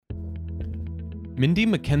Mindy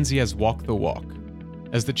Mackenzie has walked the walk.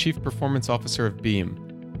 As the Chief Performance Officer of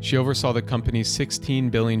Beam, she oversaw the company's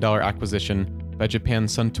 $16 billion acquisition by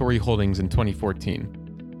Japan's Suntory Holdings in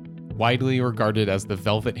 2014. Widely regarded as the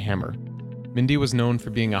Velvet Hammer, Mindy was known for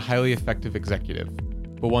being a highly effective executive,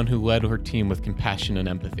 but one who led her team with compassion and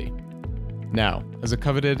empathy. Now, as a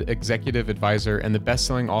coveted executive advisor and the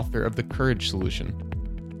best-selling author of The Courage Solution,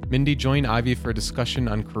 Mindy joined Ivy for a discussion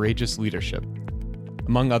on courageous leadership.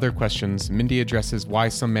 Among other questions, Mindy addresses why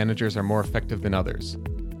some managers are more effective than others,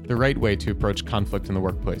 the right way to approach conflict in the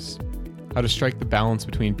workplace, how to strike the balance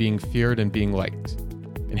between being feared and being liked,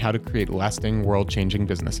 and how to create lasting, world-changing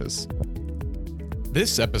businesses.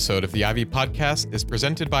 This episode of the Ivy Podcast is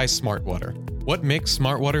presented by Smart Water. What makes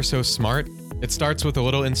Smart Water so smart? It starts with a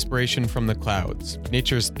little inspiration from the clouds,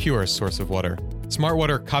 nature's purest source of water. Smart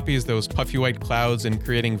Water copies those puffy white clouds in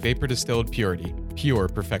creating vapor-distilled purity, pure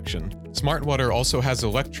perfection. Smart Water also has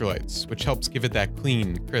electrolytes, which helps give it that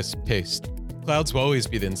clean, crisp taste. Clouds will always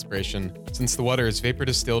be the inspiration, since the water is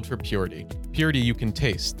vapor-distilled for purity. Purity you can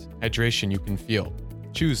taste, hydration you can feel.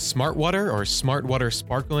 Choose Smart Water or Smart Water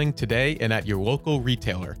Sparkling today and at your local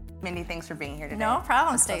retailer. Mindy, thanks for being here today. No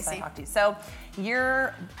problem, Stacy. So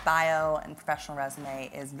your bio and professional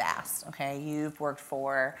resume is vast, okay? You've worked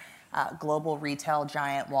for global retail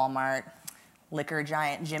giant Walmart, liquor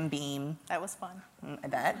giant Jim Beam. That was fun. I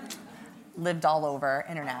bet. Lived all over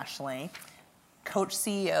internationally. Coach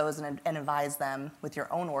CEOs and advise them with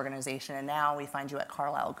your own organization, and now we find you at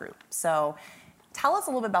Carlyle Group. So tell us a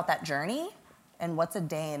little bit about that journey and what's a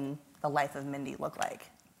day in the life of Mindy look like?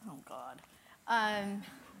 Oh, God.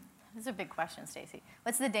 These are big questions, Stacy.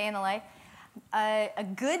 What's the day in the life? A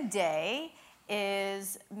good day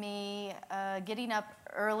is me getting up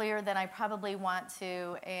earlier than I probably want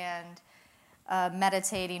to and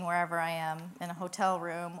meditating wherever I am, in a hotel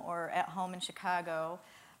room or at home in Chicago.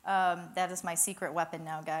 That is my secret weapon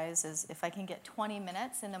now, guys, is if I can get 20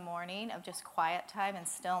 minutes in the morning of just quiet time and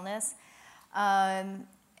stillness. And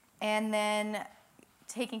then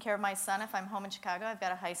taking care of my son if I'm home in Chicago. I've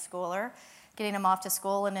got a high schooler. Getting him off to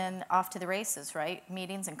school and then off to the races, right?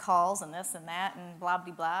 Meetings and calls and this and that and blah,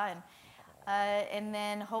 blah, blah. And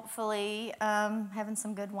then hopefully having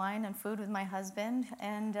some good wine and food with my husband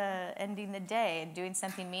and ending the day and doing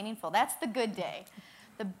something meaningful. That's the good day.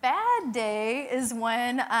 The bad day is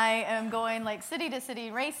when I am going like city to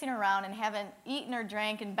city, racing around and haven't eaten or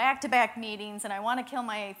drank and back-to-back meetings and I want to kill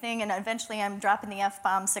my thing and eventually I'm dropping the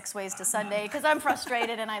F-bomb 6 ways to Sunday because I'm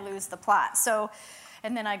frustrated and I lose the plot. So,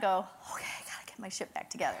 and then I go, okay, I gotta get my shit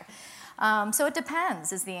back together. So it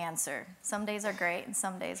depends is the answer. Some days are great and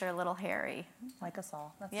some days are a little hairy. Like us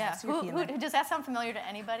all. That's yeah. nice. Does that sound familiar to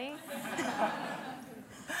anybody?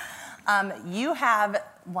 You have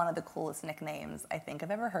one of the coolest nicknames I think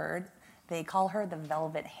I've ever heard. They call her the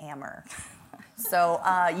Velvet Hammer. So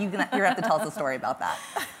you're going to have to tell us a story about that.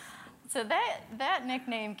 So that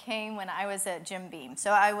nickname came when I was at Jim Beam.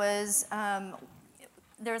 So I was,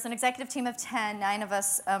 there was an executive team of 10, 9 of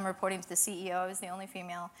us reporting to the CEO. I was the only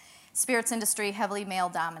female. Spirits industry, heavily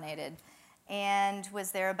male-dominated, and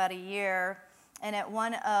was there about a year. And at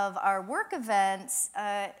one of our work events,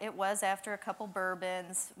 it was after a couple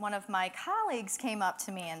bourbons, one of my colleagues came up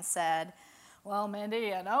to me and said, well, Mindy,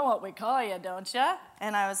 you know what we call you, don't you?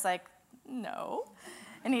 And I was like, no.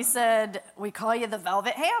 And he said, we call you the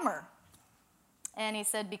Velvet Hammer. And he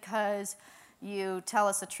said, because you tell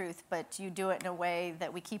us the truth, but you do it in a way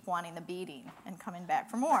that we keep wanting the beating and coming back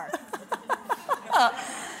for more.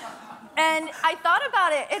 And I thought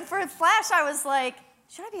about it, and for a flash, I was like,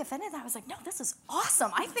 should I be offended? I was like, no, this is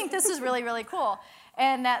awesome. I think this is really, really cool.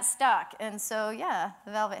 And that stuck. And so, yeah,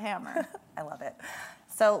 the Velvet Hammer. I love it.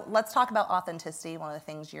 So let's talk about authenticity, one of the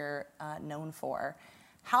things you're known for.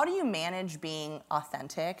 How do you manage being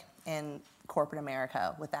authentic in corporate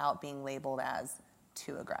America without being labeled as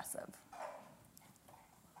too aggressive?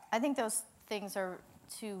 I think those things are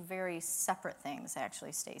two very separate things,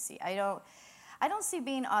 actually, Stacy. I don't see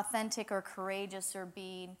being authentic or courageous or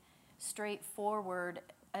being straightforward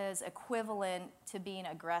as equivalent to being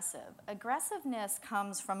aggressive. Aggressiveness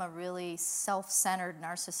comes from a really self-centered,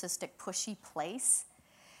 narcissistic, pushy place.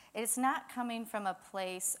 It's not coming from a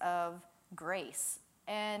place of grace.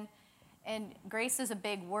 And grace is a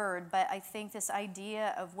big word, but I think this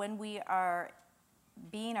idea of when we are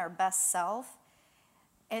being our best self,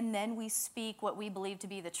 and then we speak what we believe to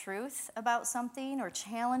be the truth about something, or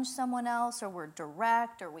challenge someone else, or we're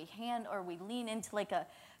direct, or we lean into like a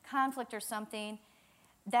conflict or something,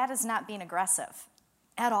 that is not being aggressive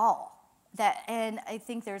at all. And I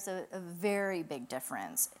think there's a very big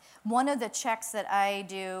difference. One of the checks that I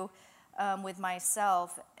do with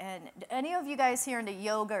myself. And any of you guys here into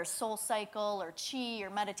yoga or soul cycle or chi or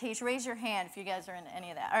meditation, raise your hand if you guys are into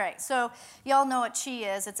any of that. All right, so y'all know what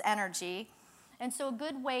chi is. It's energy. And so a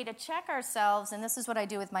good way to check ourselves, and this is what I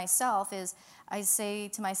do with myself, is I say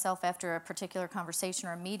to myself after a particular conversation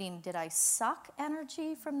or a meeting, did I suck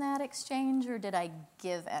energy from that exchange or did I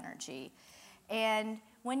give energy? And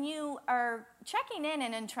when you are checking in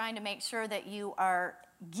and trying to make sure that you are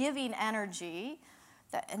giving energy,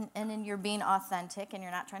 and then you're being authentic and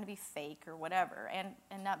you're not trying to be fake or whatever,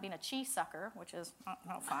 and not being a chi sucker, which is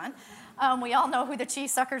no fun. We all know who the chi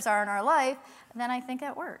suckers are in our life, and then I think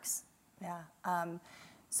it works. Yeah.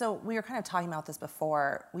 So we were kind of talking about this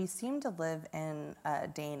before. We seem to live in a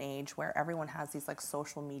day and age where everyone has these like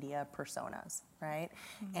social media personas, right?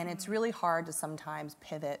 Mm-hmm. And it's really hard to sometimes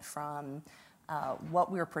pivot from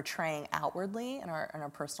what we're portraying outwardly in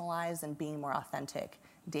our personal lives and being more authentic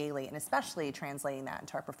daily, and especially translating that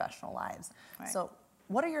into our professional lives. Right. So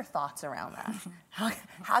what are your thoughts around that?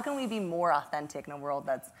 How can we be more authentic in a world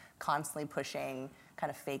that's constantly pushing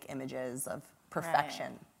kind of fake images of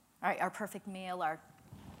perfection? Right. Our perfect meal,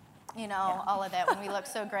 all of that, when we look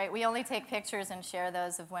so great. We only take pictures and share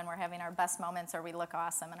those of when we're having our best moments or we look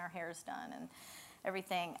awesome and our hair's done and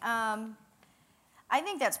everything. I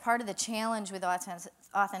think that's part of the challenge with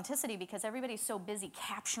authenticity, because everybody's so busy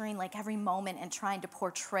capturing like every moment and trying to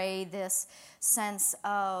portray this sense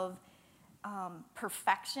of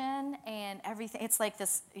perfection and everything. It's like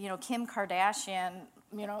this, Kim Kardashian,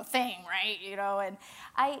 thing, right? And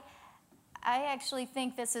I actually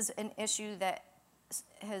think this is an issue that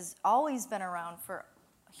has always been around for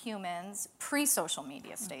humans pre-social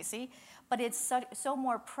media, Stacy, but it's so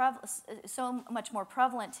much more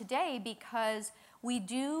prevalent today because we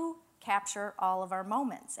do capture all of our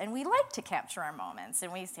moments, and we like to capture our moments,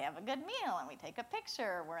 and we have a good meal, and we take a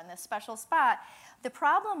picture, we're in this special spot. The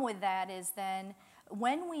problem with that is then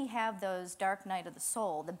when we have those dark night of the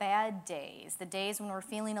soul, the bad days, the days when we're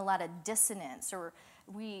feeling a lot of dissonance, or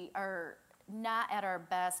we are not at our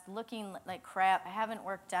best, looking like crap, I haven't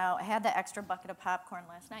worked out, I had that extra bucket of popcorn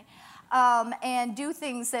last night, and do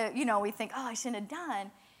things that, we think, I shouldn't have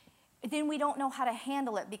done, then we don't know how to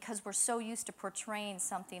handle it because we're so used to portraying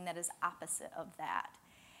something that is opposite of that.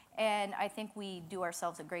 And I think we do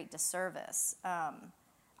ourselves a great disservice.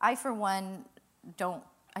 I, for one,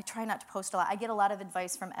 I try not to post a lot. I get a lot of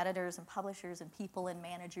advice from editors and publishers and people and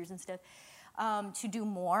managers and stuff to do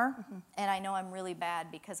more. Mm-hmm. And I know I'm really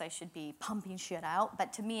bad because I should be pumping shit out.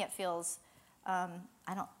 But to me, it feels,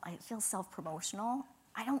 it feels self-promotional.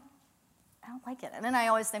 I don't like it. And then I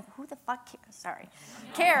always think, who the fuck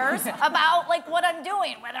cares about like what I'm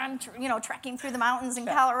doing, whether I'm trekking through the mountains in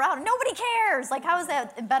Colorado. Nobody cares. Like, how is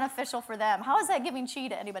that beneficial for them? How is that giving chi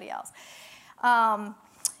to anybody else? But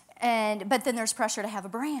then there's pressure to have a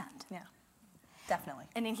brand. Yeah, definitely.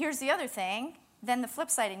 And then here's the other thing. Then the flip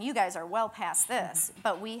side, and you guys are well past this,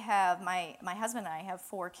 but we have, my husband and I have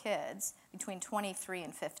 4 kids between 23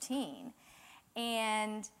 and 15.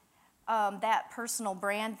 And that personal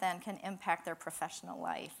brand then can impact their professional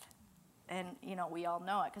life. And, we all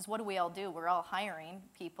know it, because what do we all do? We're all hiring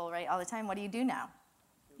people, right, all the time. What do you do now?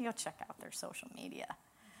 You go check out their social media.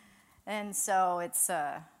 And so it's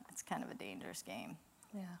kind of a dangerous game.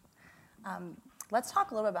 Yeah. Let's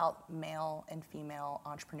talk a little bit about male and female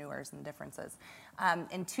entrepreneurs and the differences.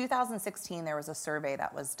 In 2016, there was a survey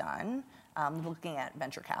that was done looking at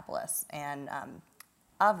venture capitalists, and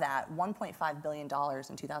of that, $1.5 billion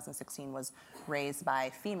in 2016 was raised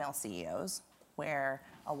by female CEOs, where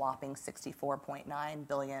a whopping $64.9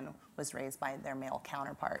 billion was raised by their male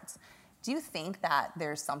counterparts. Do you think that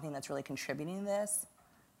there's something that's really contributing to this?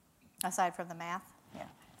 Aside from the math? Yeah.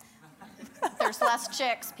 There's less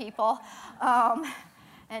chicks, people.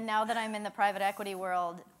 And now that I'm in the private equity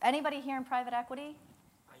world, anybody here in private equity?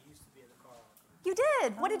 I used to be at the car. You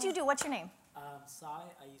did? What did you do? What's your name? Sai,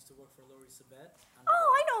 I used to work for Lori Sabet.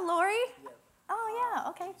 Oh, I know Lori. Yeah. Oh, yeah,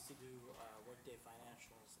 okay. I used to do Workday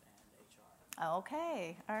Financials and HR. Oh,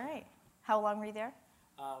 okay, all right. How long were you there?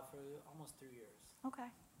 For almost 3 years. Okay,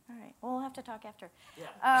 all right. Well, we'll have to talk after.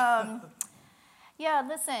 Yeah. Yeah,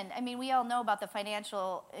 listen, I mean, we all know about the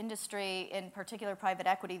financial industry, in particular private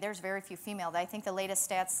equity. There's very few female. I think the latest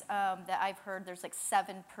stats that I've heard, there's like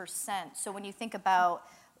 7%. So when you think about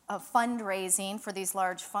fundraising for these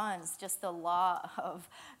large funds, just the law of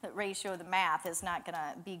the ratio of the math is not going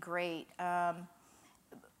to be great.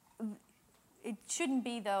 It shouldn't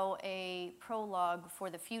be, though, a prologue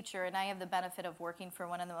for the future. And I have the benefit of working for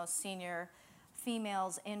one of the most senior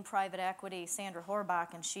females in private equity, Sandra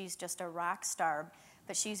Horbach, and she's just a rock star,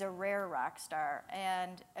 but she's a rare rock star.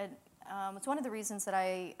 And it's one of the reasons that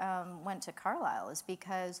I went to Carlisle, is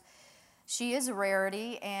because she is a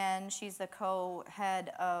rarity, and she's the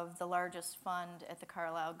co-head of the largest fund at the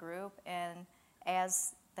Carlyle Group, and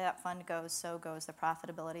as that fund goes, so goes the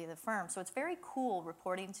profitability of the firm. So it's very cool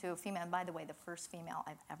reporting to a female, and by the way, the first female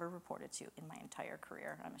I've ever reported to in my entire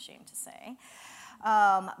career, I'm ashamed to say.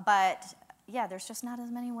 But yeah, there's just not as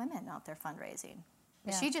many women out there fundraising.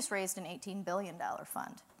 Yeah. She just raised an $18 billion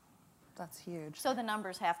fund. That's huge. So the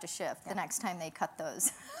numbers have to shift the next time they cut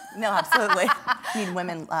those. No, absolutely. You need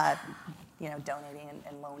women, donating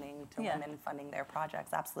and loaning to women funding their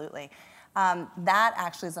projects. Absolutely. That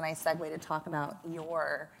actually is a nice segue to talk about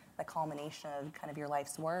the culmination of kind of your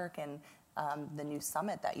life's work and the new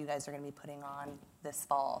summit that you guys are going to be putting on this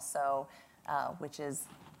fall. So, which is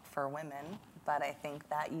for women, but I think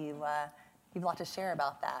that you've a lot to share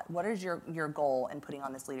about that. What is your goal in putting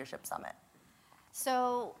on this leadership summit?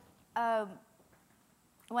 So.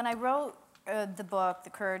 When I wrote the book, The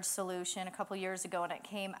Courage Solution, a couple years ago, and it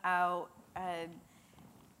came out,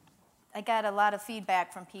 I got a lot of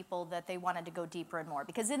feedback from people that they wanted to go deeper and more.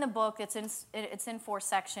 Because in the book, it's in 4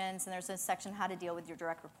 sections, and there's a section how to deal with your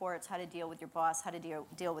direct reports, how to deal with your boss, how to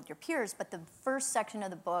deal with your peers. But the first section of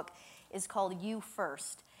the book is called You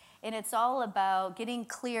First. And it's all about getting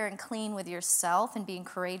clear and clean with yourself and being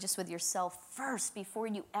courageous with yourself first before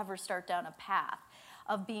you ever start down a path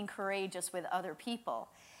of being courageous with other people.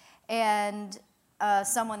 And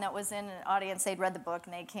someone that was in an audience, they'd read the book,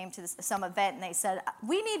 and they came to some event, and they said,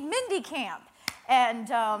 "We need Mindy Camp."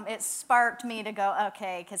 And it sparked me to go,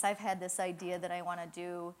 okay, because I've had this idea that I want to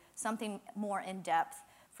do something more in-depth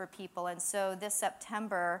for people. And so this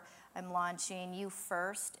September, I'm launching You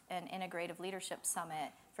First, an integrative leadership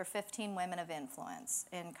summit for 15 women of influence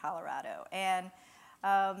in Colorado. And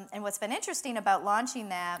what's been interesting about launching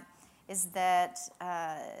that is that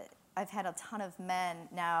I've had a ton of men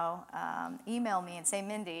now email me and say,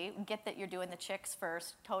 "Mindy, get that you're doing the chicks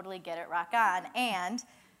first, totally get it, rock on, and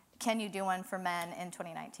can you do one for men in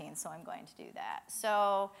 2019?" So I'm going to do that.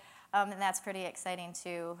 So, and that's pretty exciting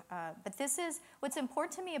too. But this is, what's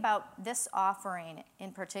important to me about this offering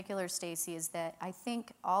in particular, Stacy, is that I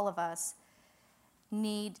think all of us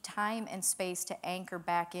need time and space to anchor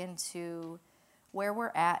back into where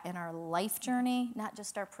we're at in our life journey, not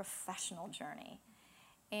just our professional journey.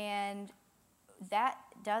 And that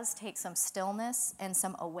does take some stillness and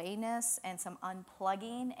some awareness and some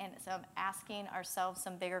unplugging and some asking ourselves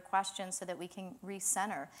some bigger questions so that we can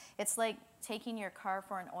recenter. It's like taking your car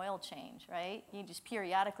for an oil change, right? You just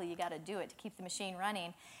periodically, you got to do it to keep the machine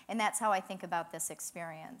running. And that's how I think about this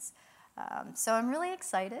experience. So I'm really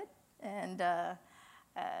excited. And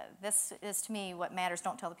this is, to me, what matters.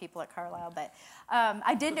 Don't tell the people at Carlyle, but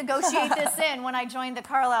I did negotiate this in when I joined the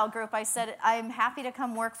Carlyle Group. I said, I'm happy to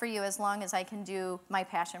come work for you as long as I can do my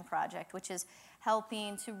passion project, which is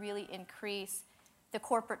helping to really increase the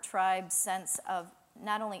corporate tribe's sense of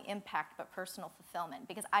not only impact, but personal fulfillment,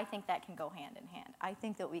 because I think that can go hand in hand. I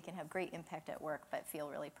think that we can have great impact at work, but feel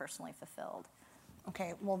really personally fulfilled.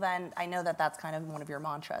 Okay, well then, I know that that's kind of one of your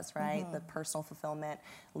mantras, right? Mm-hmm. The personal fulfillment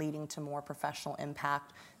leading to more professional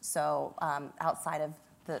impact. So outside of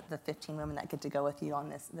the 15 women that get to go with you on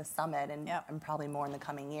this summit, and, yep. and probably more in the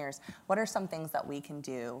coming years, what are some things that we can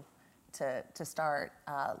do to start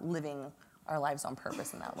living our lives on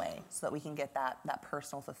purpose in that way, so that we can get that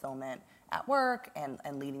personal fulfillment at work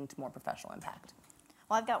and leading to more professional impact?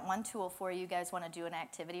 Well, I've got one tool for you. You guys want to do an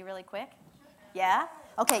activity really quick? Yeah?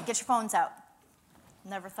 Okay, get your phones out.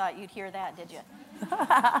 Never thought you'd hear that, did you?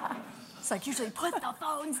 It's like, usually put the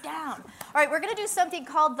phones down. All right, we're going to do something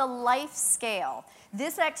called the life scale.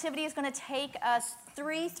 This activity is going to take us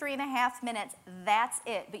 3.5 minutes. That's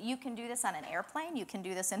it. But you can do this on an airplane. You can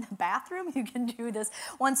do this in the bathroom. You can do this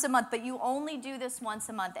once a month. But you only do this once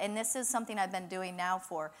a month. And this is something I've been doing now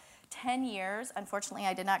for 10 years. Unfortunately,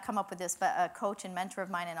 I did not come up with this, but a coach and mentor of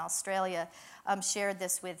mine in Australia shared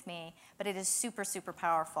this with me. But it is super, super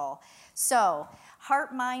powerful. So,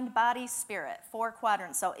 heart, mind, body, spirit, 4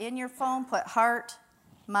 quadrants. So in your phone, put heart,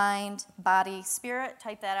 mind, body, spirit,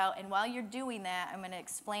 type that out. And while you're doing that, I'm going to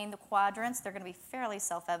explain the quadrants. They're going to be fairly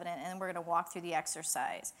self-evident, and then we're going to walk through the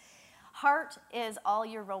exercise. Heart is all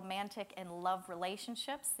your romantic and love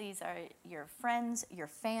relationships. These are your friends, your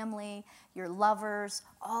family, your lovers,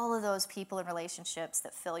 all of those people and relationships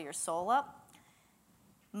that fill your soul up.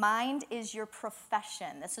 Mind is your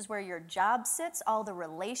profession. This is where your job sits, all the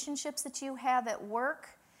relationships that you have at work.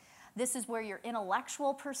 This is where your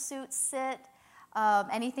intellectual pursuits sit,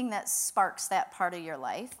 anything that sparks that part of your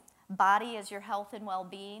life. Body is your health and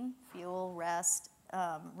well-being, fuel, rest,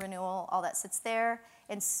 renewal, all that sits there.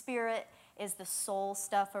 And spirit is the soul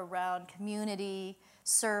stuff around community,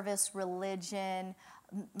 service, religion,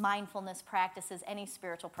 mindfulness practices, any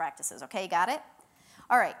spiritual practices. Okay, got it?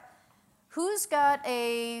 All right. Who's got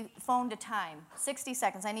a phone to time? 60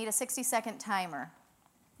 seconds. I need a 60-second timer.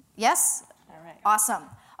 Yes? All right. Awesome.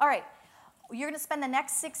 All right. You're going to spend the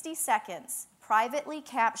next 60 seconds privately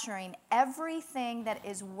capturing everything that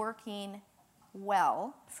is working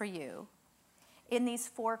well for you in these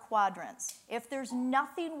 4 quadrants. If there's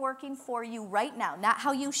nothing working for you right now, not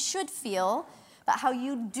how you should feel, but how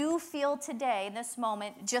you do feel today in this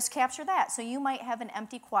moment, just capture that. So you might have an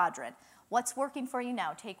empty quadrant. What's working for you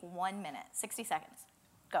now? Take 1 minute, 60 seconds.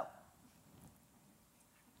 Go.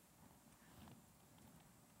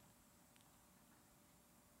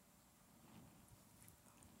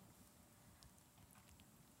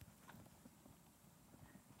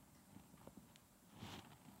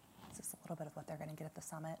 Is this a little bit of what they're going to get at the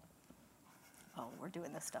summit? Oh, we're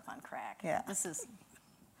doing this stuff on crack. Yeah. This is...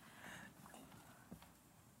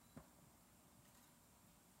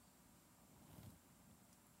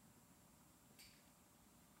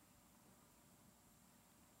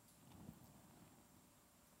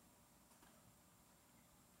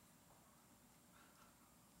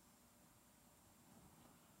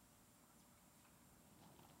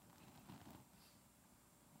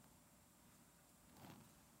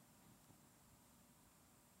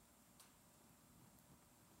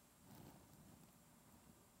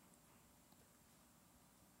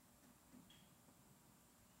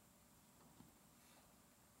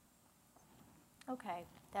 Okay,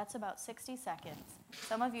 that's about 60 seconds.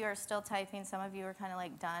 Some of you are still typing. Some of you are kind of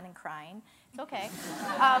like done and crying. It's okay.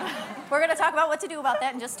 We're going to talk about what to do about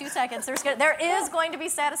that in just 2 seconds. There is going to be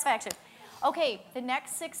satisfaction. Okay, the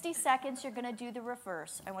next 60 seconds, you're going to do the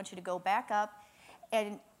reverse. I want you to go back up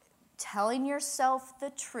and telling yourself the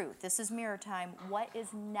truth. This is mirror time. What is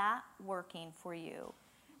not working for you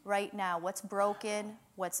right now? What's broken?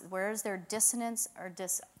 Where is there dissonance or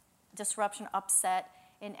disruption, upset?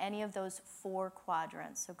 In any of those 4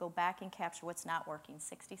 quadrants. So go back and capture what's not working.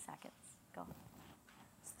 60 seconds. Go.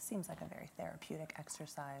 This seems like a very therapeutic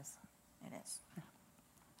exercise. It is. Yeah.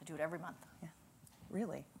 I do it every month. Yeah.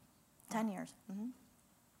 Really? 10 years. Mm-hmm.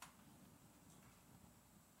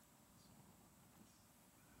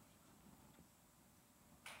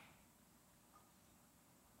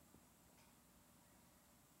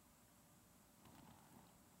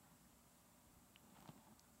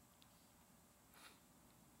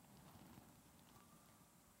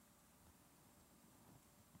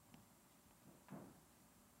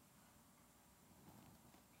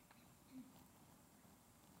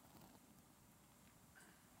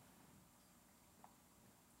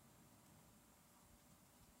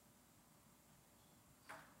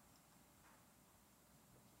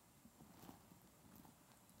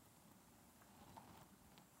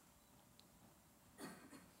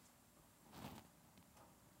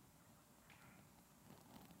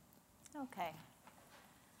 Okay.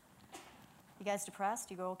 You guys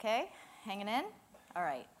depressed? You go okay? Hanging in? All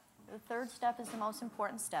right. The third step is the most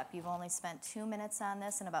important step. You've only spent 2 minutes on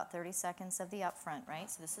this and about 30 seconds of the upfront, right?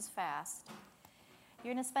 So this is fast.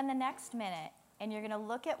 You're going to spend the next minute, and you're going to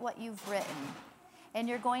look at what you've written, and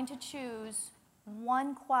you're going to choose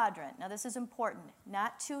 1 quadrant. Now, this is important.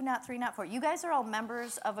 Not 2, not 3, not 4. You guys are all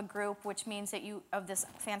members of a group, which means that of this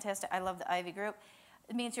fantastic, I love the Ivy group.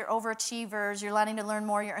 It means you're overachievers, you're wanting to learn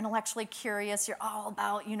more, you're intellectually curious, you're all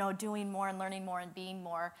about, doing more and learning more and being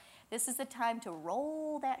more. This is the time to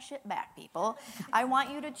roll that shit back, people. I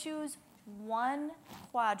want you to choose 1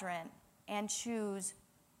 quadrant and choose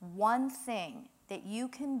 1 thing that you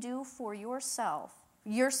can do for yourself,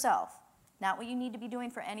 not what you need to be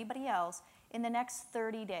doing for anybody else, in the next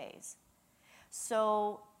 30 days.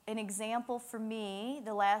 So an example for me,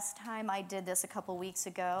 the last time I did this a couple weeks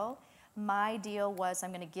ago, my deal was I'm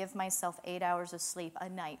going to give myself 8 hours of sleep a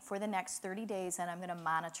night for the next 30 days, and I'm going to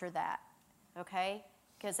monitor that, okay?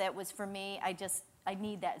 Because that was, for me, I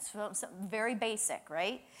need that. It's very basic,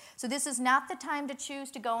 right? So this is not the time to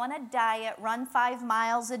choose to go on a diet, run 5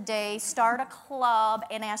 miles a day, start a club,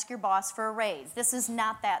 and ask your boss for a raise. This is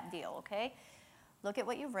not that deal, okay? Look at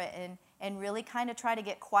what you've written and really kind of try to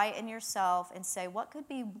get quiet in yourself and say, what could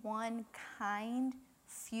be 1 kind,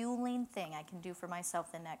 fueling thing I can do for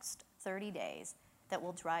myself the next 30 days that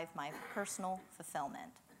will drive my personal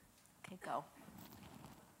fulfillment? Okay, go.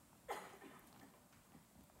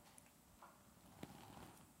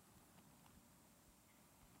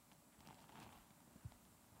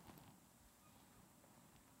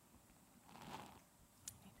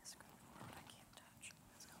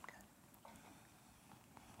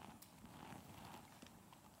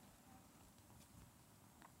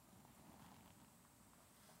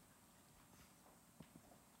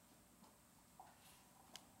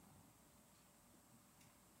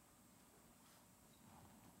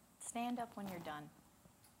 Stand up when you're done.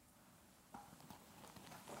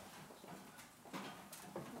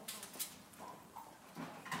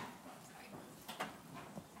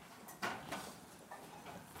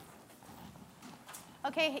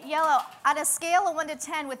 Okay, yellow. On a scale of 1 to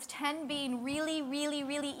 10, with 10 being really, really,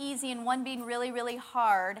 really easy and 1 being really, really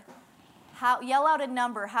hard, yell out a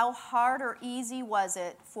number. How hard or easy was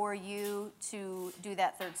it for you to do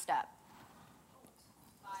that third step?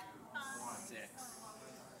 6.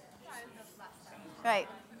 Right.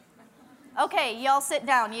 Okay, y'all sit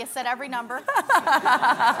down. You said every number. And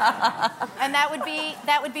that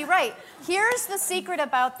would be right. Here's the secret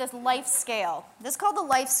about this life scale. This is called the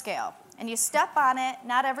life scale. And you step on it,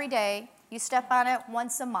 not every day. You step on it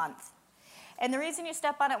once a month. And the reason you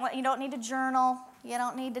step on it, you don't need to journal. You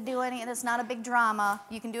don't need to do any, it's not a big drama.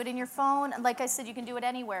 You can do it in your phone. And like I said, you can do it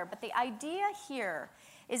anywhere. But the idea here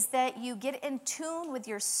is that you get in tune with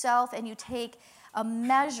yourself and you take a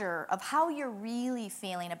measure of how you're really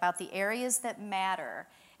feeling about the areas that matter.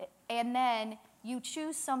 And then you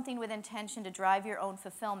choose something with intention to drive your own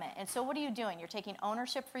fulfillment. And so what are you doing? You're taking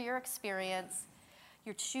ownership for your experience.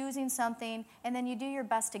 You're choosing something, and then you do your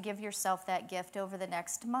best to give yourself that gift over the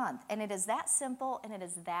next month. And it is that simple, and it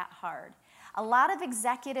is that hard. A lot of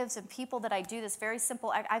executives and people that I do this very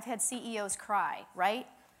simple, I've had CEOs cry, right?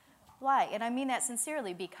 Why? And I mean that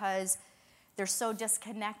sincerely, because they're so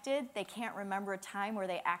disconnected, they can't remember a time where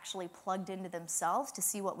they actually plugged into themselves to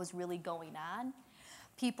see what was really going on.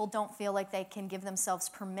 People don't feel like they can give themselves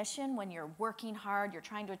permission when you're working hard, you're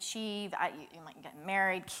trying to achieve, you might get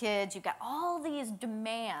married, kids, you've got all these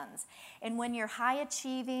demands. And when you're high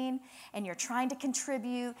achieving and you're trying to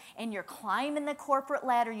contribute and you're climbing the corporate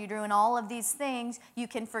ladder, you're doing all of these things, you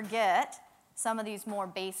can forget some of these more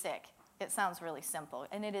basic. It sounds really simple,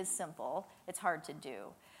 and it is simple. It's hard to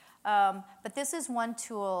do. But this is one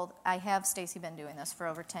tool. I have, Stacy, been doing this for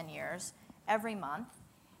over 10 years, every month.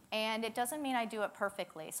 And it doesn't mean I do it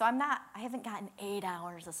perfectly. So I haven't gotten 8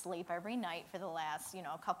 hours of sleep every night for the last,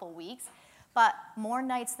 couple weeks. But more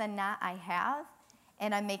nights than not I have,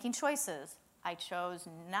 and I'm making choices. I chose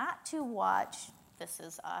not to watch This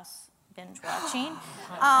Is Us binge watching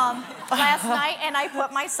last night, and I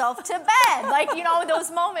put myself to bed. Like,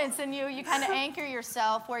 those moments, and you kind of anchor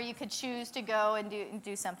yourself where you could choose to go and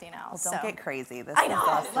do something else. Well, don't get crazy.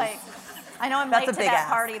 I know I'm late to that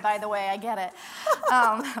party, by the way. I get it.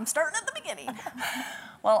 I'm starting at the beginning.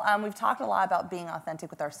 Well, we've talked a lot about being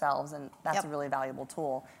authentic with ourselves, and that's a really valuable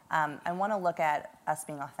tool. I want to look at us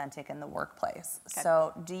being authentic in the workplace. Okay.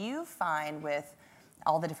 So do you find with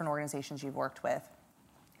all the different organizations you've worked with,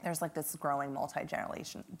 there's like this growing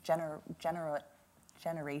multi-generation,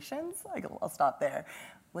 generations? I'll stop there.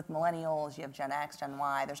 With millennials, you have Gen X, Gen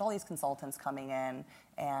Y, there's all these consultants coming in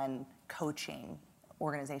and coaching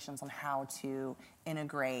organizations on how to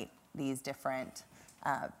integrate these different,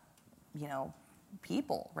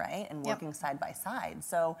 people, right? And working side by side.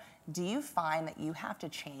 So do you find that you have to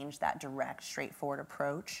change that direct, straightforward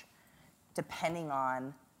approach depending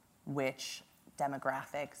on which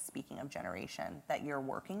demographic, speaking of generation, that you're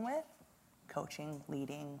working with, coaching,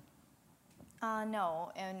 leading?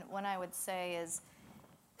 No, and what I would say is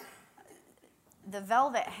the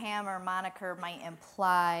Velvet Hammer moniker might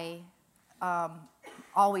imply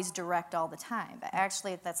always direct all the time, but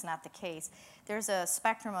actually that's not the case. There's a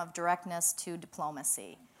spectrum of directness to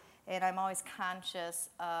diplomacy, and I'm always conscious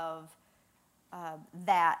of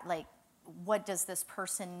that, like, what does this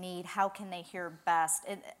person need? How can they hear best?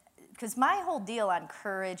 Because my whole deal on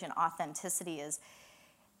courage and authenticity is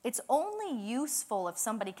it's only useful if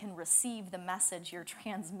somebody can receive the message you're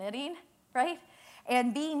transmitting, right?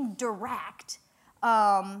 And being direct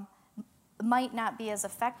might not be as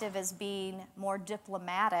effective as being more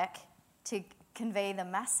diplomatic to convey the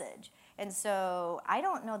message. And so I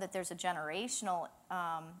don't know that there's a generational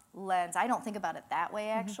lens. I don't think about it that way,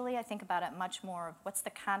 actually. I think about it much more of what's the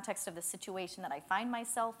context of the situation that I find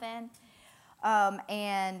myself in.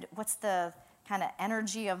 And what's the kind of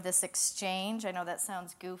energy of this exchange? I know that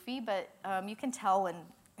sounds goofy, but you can tell when,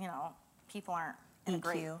 people aren't in a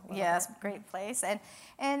great place. And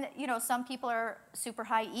some people are super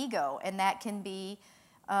high ego, and that can be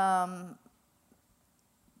a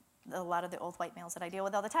lot of the old white males that I deal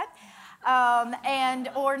with all the time,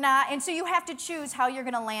 or not. And so you have to choose how you're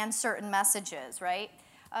going to land certain messages, right?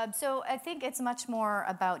 So I think it's much more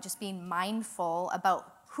about just being mindful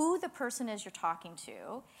about who the person is you're talking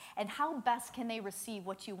to and how best can they receive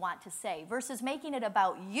what you want to say versus making it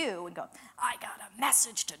about you and go, I got a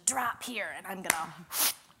message to drop here, and I'm going to,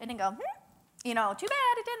 and then go, You know, too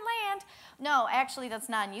bad it didn't land. No, actually, that's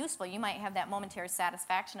not useful. You might have that momentary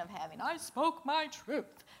satisfaction of having, I spoke my truth,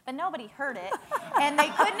 but nobody heard it, and they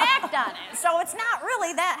couldn't act on it. So it's not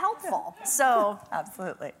really that helpful. So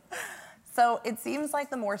Absolutely. So it seems like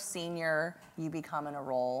the more senior you become in a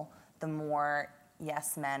role, the more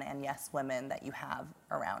yes men and yes women that you have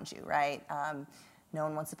around you, right? No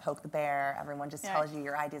one wants to poke the bear. Everyone just tells you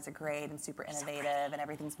your ideas are great and super innovative and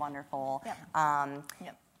everything's wonderful.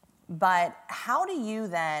 Yep. But how do you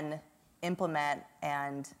then implement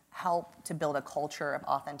and help to build a culture of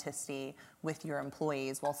authenticity with your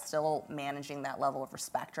employees while still managing that level of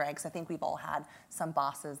respect, right? Because I think we've all had some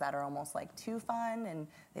bosses that are almost like too fun and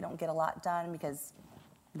they don't get a lot done because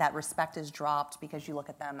that respect is dropped because you look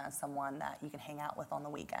at them as someone that you can hang out with on the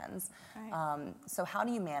weekends. Right. So how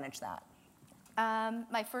do you manage that?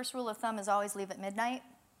 My first rule of thumb is always leave at midnight.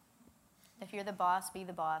 If you're the boss, be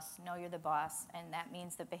the boss. Know you're the boss, and that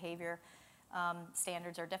means that behavior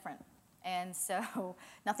standards are different. And so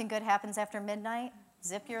nothing good happens after midnight.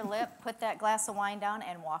 Zip your lip, put that glass of wine down,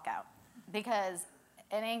 and walk out. Because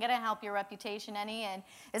it ain't gonna help your reputation any, and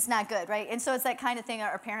it's not good, right? And so it's that kind of thing.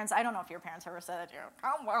 Our parents, I don't know if your parents ever said that to you,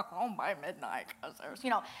 come back home by midnight, because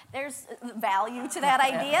there's value to that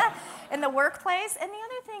idea in the workplace. And the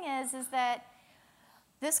other thing is that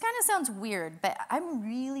this kind of sounds weird, but I'm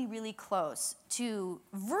really, really close to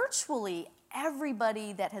virtually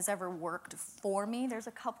everybody that has ever worked for me. There's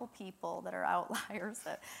a couple people that are outliers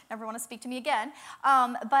that never want to speak to me again.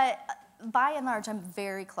 But by and large, I'm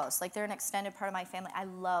very close. Like, they're an extended part of my family. I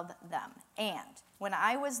love them. And when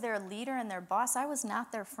I was their leader and their boss, I was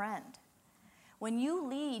not their friend. When you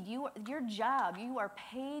lead, your job, you are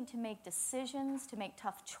paid to make decisions, to make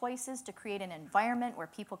tough choices, to create an environment where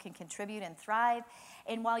people can contribute and thrive.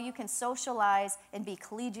 And while you can socialize and be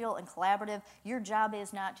collegial and collaborative, your job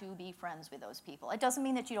is not to be friends with those people. It doesn't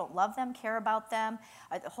mean that you don't love them, care about them,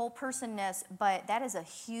 the whole personness, but that is a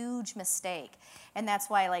huge mistake. And that's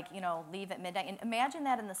why, leave at midnight. And imagine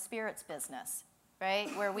that in the spirits business, right?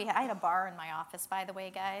 Where I had a bar in my office, by the way,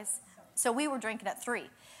 guys. So we were drinking at 3.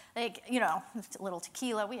 A little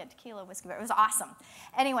tequila. We had tequila, whiskey. It was awesome.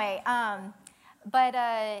 Anyway, and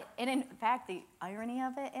in fact, the irony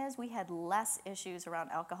of it is we had less issues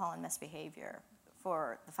around alcohol and misbehavior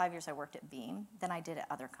for the 5 years I worked at Beam than I did at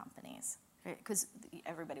other companies, because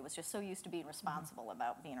everybody was just so used to being responsible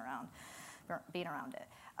about being around it.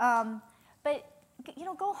 But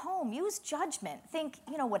go home. Use judgment. Think,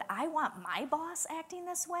 would I want my boss acting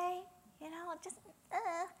this way?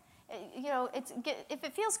 If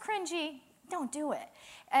it feels cringy, don't do it.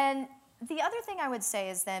 And the other thing I would say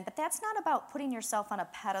is but that's not about putting yourself on a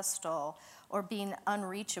pedestal or being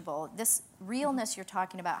unreachable. This realness you're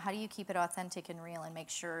talking about, how do you keep it authentic and real and make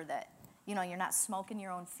sure that, you're not smoking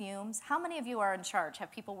your own fumes? How many of you are in charge, have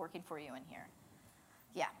people working for you in here?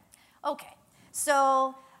 Yeah. Okay.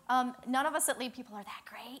 So none of us that lead people are that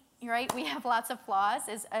great, right? We have lots of flaws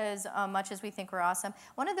as much as we think we're awesome.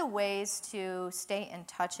 One of the ways to stay in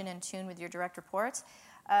touch and in tune with your direct reports,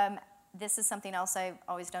 this is something else I've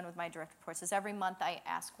always done with my direct reports, is every month I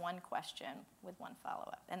ask one question with one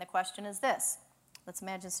follow-up. And the question is this. Let's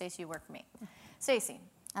imagine, Stacey, you work for me. Stacey,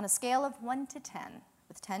 on a scale of 1 to 10,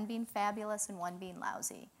 with 10 being fabulous and 1 being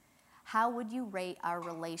lousy, how would you rate our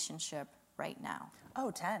relationship right now?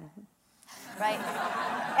 Oh, 10. Right?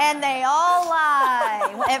 And they all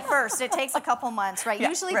lie. At first, it takes a couple months, right? Yeah,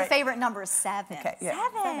 Usually right. the favorite number is 7. Okay, yeah.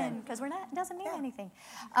 7, because it doesn't mean anything.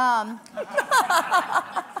 And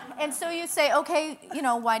so you say, okay,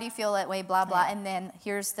 why do you feel that way, blah, blah. And then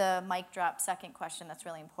here's the mic drop second question that's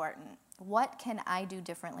really important. What can I do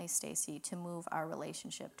differently, Stacey, to move our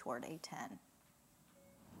relationship toward a 10?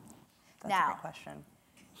 That's a great question.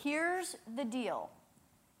 Here's the deal.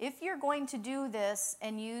 If you're going to do this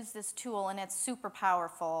and use this tool, and it's super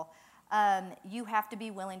powerful, you have to be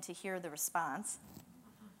willing to hear the response.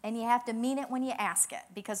 And you have to mean it when you ask it.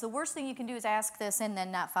 Because the worst thing you can do is ask this and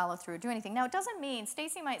then not follow through or do anything. Now, it doesn't mean,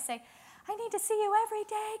 Stacey might say, I need to see you every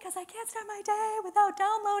day because I can't start my day without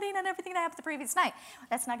downloading on everything that happened the previous night.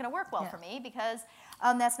 That's not going to work well for me because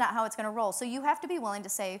that's not how it's going to roll. So you have to be willing to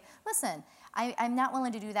say, listen, I'm not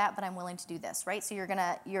willing to do that, but I'm willing to do this, right? So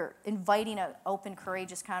you're inviting an open,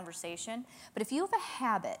 courageous conversation. But if you have a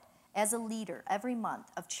habit as a leader every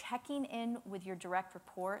month of checking in with your direct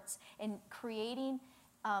reports and creating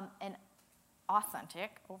an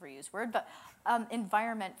authentic, overused word, but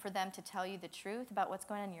environment for them to tell you the truth about what's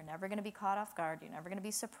going on, you're never going to be caught off guard. You're never going to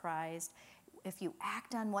be surprised. If you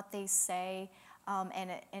act on what they say,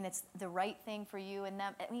 and it's the right thing for you and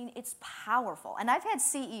them, I mean, it's powerful. And I've had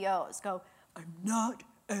CEOs go, I'm not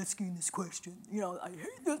asking this question. I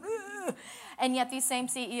hate this. And yet these same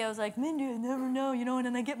CEOs like, Mindy, I never know, and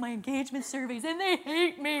then I get my engagement surveys and they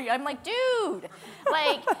hate me. I'm like, dude,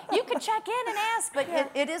 you could check in and ask, but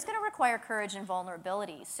it is going to require courage and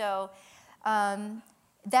vulnerability. So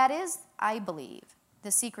that is, I believe,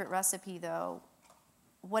 the secret recipe, though.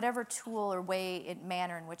 Whatever tool or way,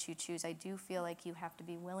 manner in which you choose, I do feel like you have to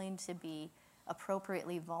be willing to be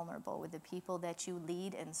appropriately vulnerable with the people that you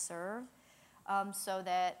lead and serve, so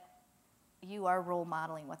that you are role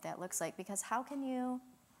modeling what that looks like. Because how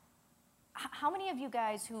many of you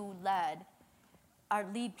guys who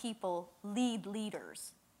lead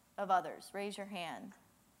leaders of others? Raise your hand.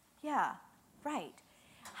 Yeah, right.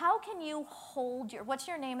 How can you hold what's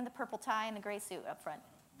your name in the purple tie and the gray suit up front?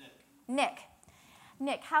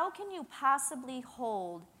 Nick, how can you possibly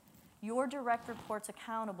hold your direct reports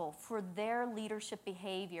accountable for their leadership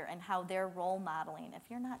behavior and how they're role modeling if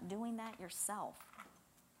you're not doing that yourself?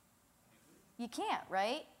 You can't,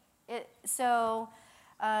 right? That's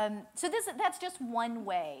just one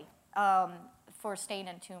way for staying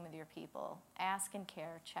in tune with your people. Ask and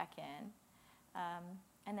care, check in,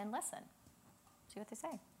 and then listen. See what they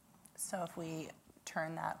say. So if we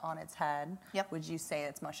turn that on its head, would you say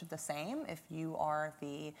it's much of the same if you are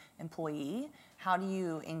the employee? How do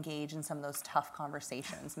you engage in some of those tough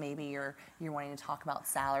conversations? Maybe you're wanting to talk about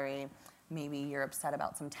salary, maybe you're upset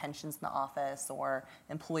about some tensions in the office or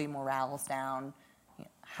employee morale's down.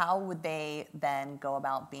 How would they then go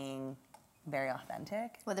about being very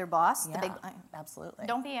authentic? With their boss? Yeah, absolutely.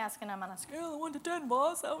 Don't be asking them on a scale of 1 to 10,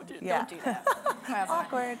 boss. How would you? Yeah. Don't do that.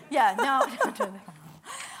 Awkward. Yeah, no, don't do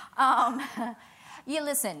that.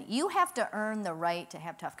 Listen, you have to earn the right to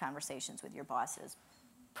have tough conversations with your bosses.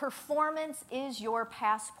 Performance is your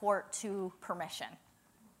passport to permission.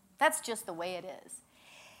 That's just the way it is.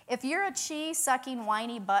 If you're a cheese-sucking,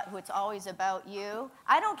 whiny butt who it's always about you,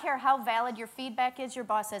 I don't care how valid your feedback is, your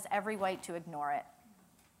boss has every right to ignore it.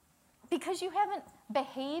 Because you haven't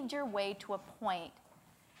behaved your way to a point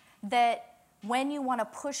that when you want to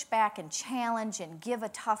push back and challenge and give a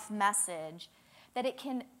tough message, that it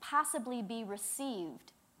can possibly be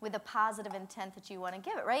received with a positive intent that you want to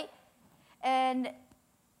give it, right? And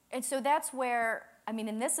so that's where,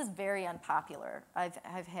 and this is very unpopular. I've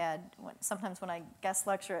had, sometimes when I guest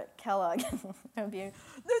lecture at Kellogg, I'll be,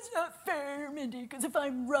 that's not fair, Mindy, because if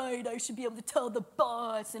I'm right, I should be able to tell the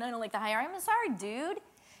boss, and I don't like to hire. I'm sorry, dude.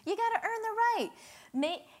 You got to earn the right.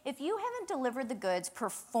 If you haven't delivered the goods,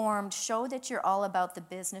 performed, show that you're all about the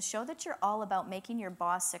business, show that you're all about making your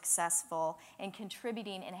boss successful and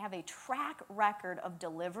contributing and have a track record of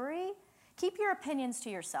delivery, keep your opinions to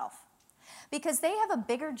yourself. Because they have a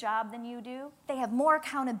bigger job than you do. They have more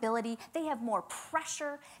accountability. They have more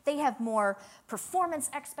pressure. They have more performance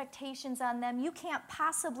expectations on them. You can't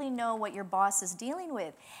possibly know what your boss is dealing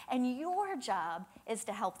with. And your job is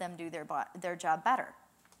to help them do their job better.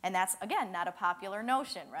 And that's, again, not a popular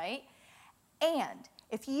notion, right? And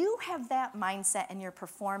if you have that mindset and you're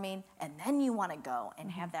performing and then you want to go and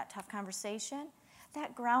have that tough conversation,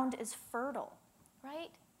 that ground is fertile, right?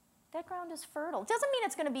 That ground is fertile. It doesn't mean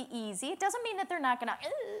it's going to be easy. It doesn't mean that they're not going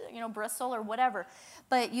to, bristle or whatever.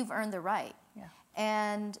 But you've earned the right. Yeah.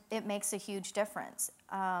 And it makes a huge difference.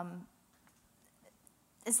 I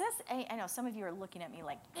know some of you are looking at me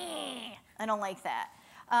like, I don't like that.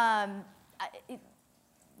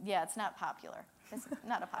 It's not popular. It's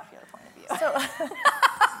not a popular point of view.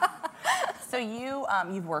 So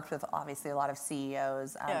you've worked with obviously a lot of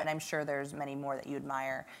CEOs, and I'm sure there's many more that you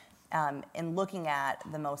admire. In looking at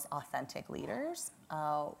the most authentic leaders,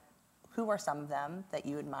 who are some of them that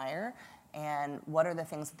you admire, and what are the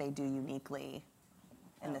things that they do uniquely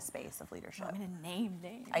in the space of leadership? I'm going to name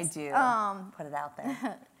names. I do. Put it out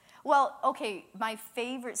there. Well, okay, my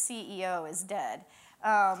favorite CEO is dead.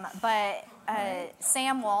 But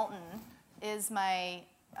Sam Walton is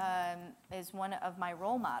one of my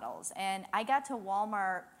role models, and I got to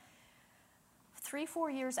Walmart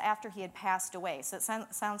 3-4 years after he had passed away. So it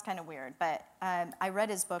sounds kind of weird, but I read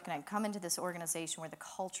his book, and I've come into this organization where the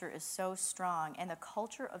culture is so strong, and the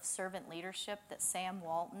culture of servant leadership that Sam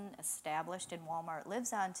Walton established in Walmart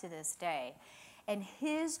lives on to this day. And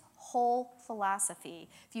his whole philosophy,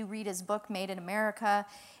 if you read his book, Made in America,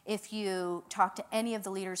 if you talk to any of the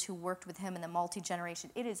leaders who worked with him in the multi-generation,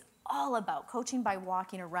 it is all about coaching by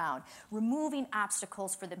walking around, removing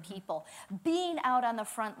obstacles for the people, being out on the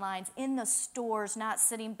front lines, in the stores, not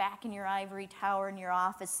sitting back in your ivory tower in your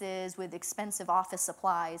offices with expensive office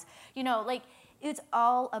supplies. It's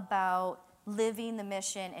all about living the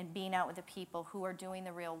mission and being out with the people who are doing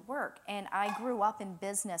the real work. And I grew up in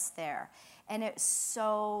business there, and it's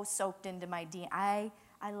so soaked into my DNA.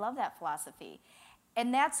 I love that philosophy.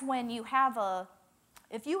 And that's when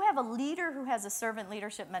if you have a leader who has a servant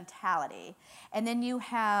leadership mentality, and then you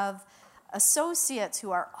have associates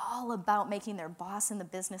who are all about making their boss in the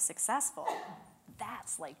business successful,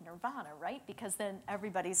 that's like nirvana, right? Because then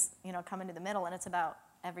everybody's, coming to the middle, and it's about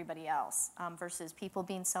everybody else, versus people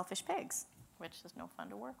being selfish pigs, which is no fun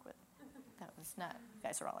to work with. That was not, you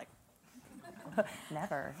guys are all like,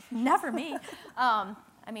 Never me.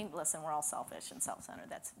 Listen, we're all selfish and self-centered.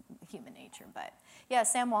 That's human nature. But yeah,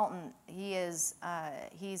 Sam Walton, he's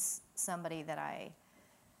somebody that I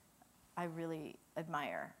really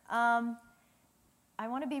admire. I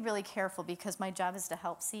want to be really careful because my job is to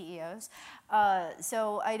help CEOs.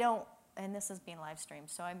 So I don't, and this is being live streamed,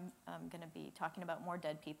 so I'm going to be talking about more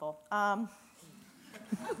dead people.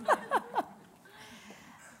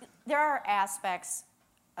 There are aspects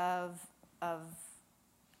of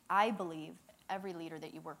I believe, every leader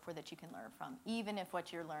that you work for that you can learn from, even if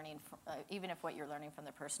what you're learning from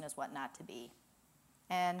the person is what not to be.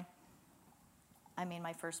 And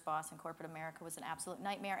my first boss in corporate America was an absolute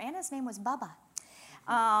nightmare, and his name was Bubba.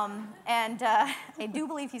 I do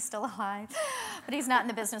believe he's still alive, but he's not in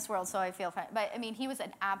the business world, so I feel fine. But he was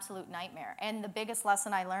an absolute nightmare, and the biggest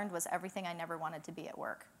lesson I learned was everything I never wanted to be at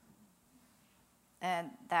work. And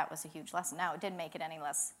that was a huge lesson. Now, it didn't make it any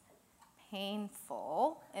less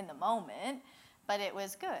painful in the moment, but it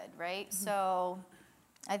was good, right? Mm-hmm. So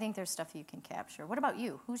I think there's stuff you can capture. What about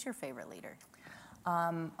you? Who's your favorite leader?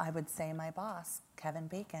 I would say my boss, Kevin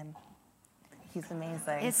Bacon. He's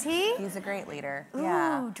amazing. Is he? He's a great leader. Ooh,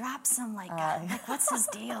 yeah. Drop some what's his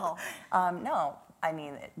deal? No,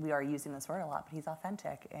 we are using this word a lot, but he's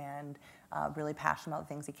authentic and really passionate about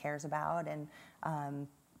the things he cares about, and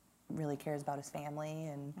really cares about his family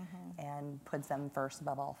and puts them first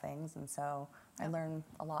above all things. And so I learn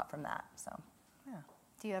a lot from that. So, yeah.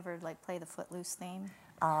 Do you ever play the Footloose theme?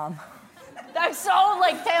 I'm so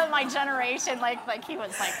my generation, like he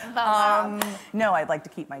was the No, I'd like to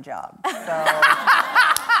keep my job. So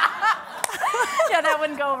yeah, that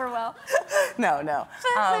wouldn't go over well. No. Yeah, no.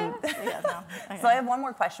 Okay. So I have one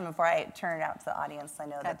more question before I turn it out to the audience. I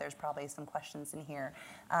know that there's probably some questions in here.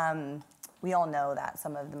 We all know that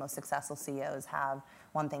some of the most successful CEOs have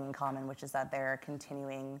one thing in common, which is that they're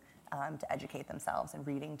continuing to educate themselves and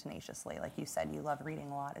reading tenaciously. Like you said, you love reading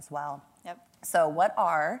a lot as well. Yep. So what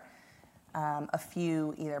are a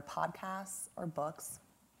few either podcasts or books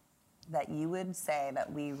that you would say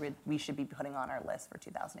that we should be putting on our list for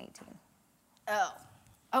 2018? Oh,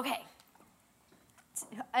 okay.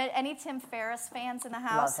 Any Tim Ferriss fans in the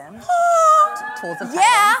house? Love him. Tools of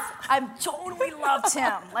Yeah, Titans. I totally loved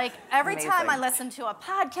him. Every Amazing. time I listen to a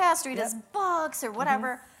podcast, read his books or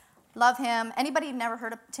whatever, love him. Anybody never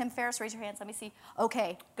heard of Tim Ferriss? Raise your hands. Let me see.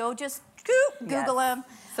 Okay, go just Google him.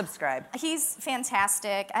 Subscribe. He's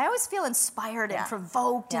fantastic. I always feel inspired and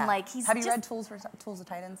provoked and he's. Have you read Tools of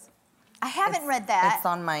Titans? I haven't read that. It's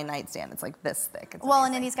on my nightstand. It's this thick. It's well, amazing.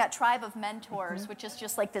 and then he's got Tribe of Mentors, which is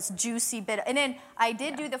just this juicy bit. And then I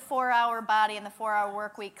did do the 4-hour body and the 4-hour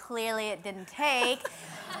work week. Clearly, it didn't take.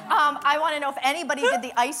 I want to know if anybody did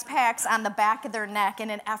the ice packs on the back of their neck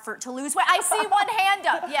in an effort to lose weight. I see one hand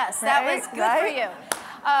up. Yes, that was good for you.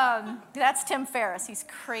 That's Tim Ferriss. He's a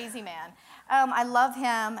crazy man. I love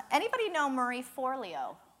him. Anybody know Marie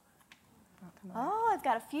Forleo? Oh, I've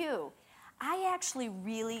got a few. I actually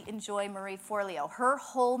really enjoy Marie Forleo. Her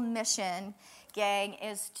whole mission, gang,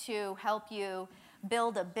 is to help you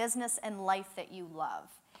build a business and life that you love.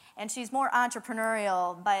 And she's more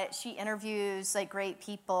entrepreneurial, but she interviews great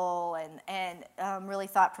people and really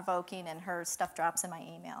thought-provoking, and her stuff drops in my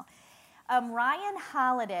email. Ryan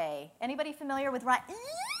Holiday. Anybody familiar with Ryan?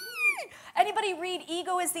 Anybody read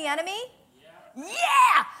Ego is the Enemy?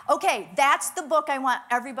 Yeah! Okay, that's the book I want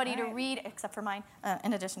everybody to read, except for mine,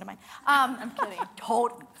 in addition to mine. I'm kidding.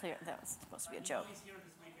 Totally clear. That was supposed to be a joke.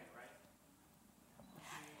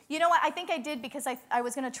 You know what? I think I did because I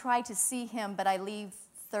was going to try to see him, but I leave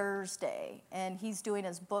Thursday, and he's doing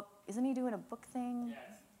his book. Isn't he doing a book thing? Yes,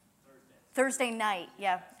 Thursday night,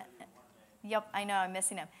 yeah. Yep, I know. I'm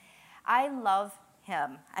missing him. I love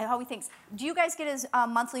him. How he thinks. Do you guys get his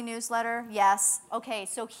monthly newsletter? Yes. Okay,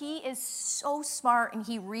 so he is so smart, and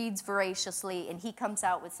he reads voraciously, and he comes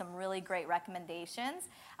out with some really great recommendations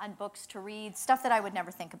on books to read, stuff that I would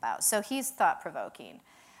never think about. So he's thought-provoking.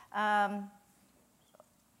 Fantastic.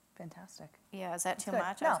 Yeah, is that too good.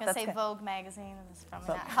 much? No, I was going to say good. Vogue magazine. It's probably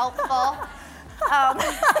not helpful.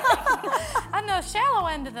 On the shallow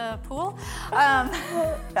end of the pool.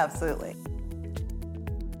 Absolutely.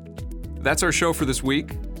 That's our show for this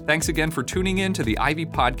week. Thanks again for tuning in to the Ivy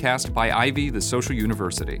Podcast by Ivy, the Social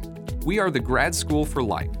University. We are the grad school for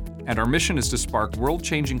life, and our mission is to spark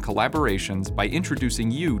world-changing collaborations by introducing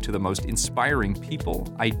you to the most inspiring people,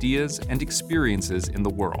 ideas, and experiences in the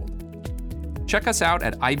world. Check us out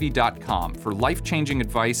at ivy.com for life-changing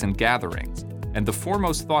advice and gatherings, and the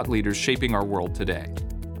foremost thought leaders shaping our world today.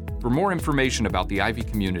 For more information about the Ivy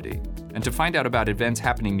community, and to find out about events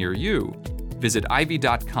happening near you, visit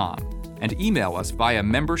ivy.com and email us via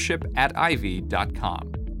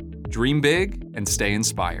membership@ivy.com. Dream big and stay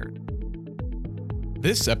inspired.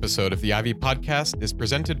 This episode of the Ivy Podcast is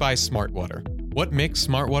presented by Smart Water. What makes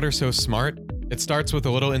Smart Water so smart? It starts with a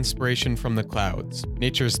little inspiration from the clouds,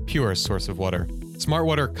 nature's purest source of water. Smart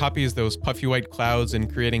Water copies those puffy white clouds in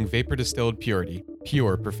creating vapor-distilled purity,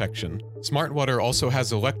 pure perfection. Smart Water also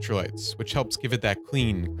has electrolytes, which helps give it that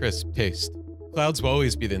clean, crisp taste. Clouds will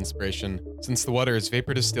always be the inspiration, since the water is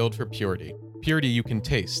vapor-distilled for purity. Purity you can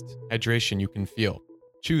taste, hydration you can feel.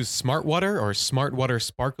 Choose Smart Water or Smart Water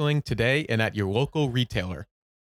Sparkling today and at your local retailer.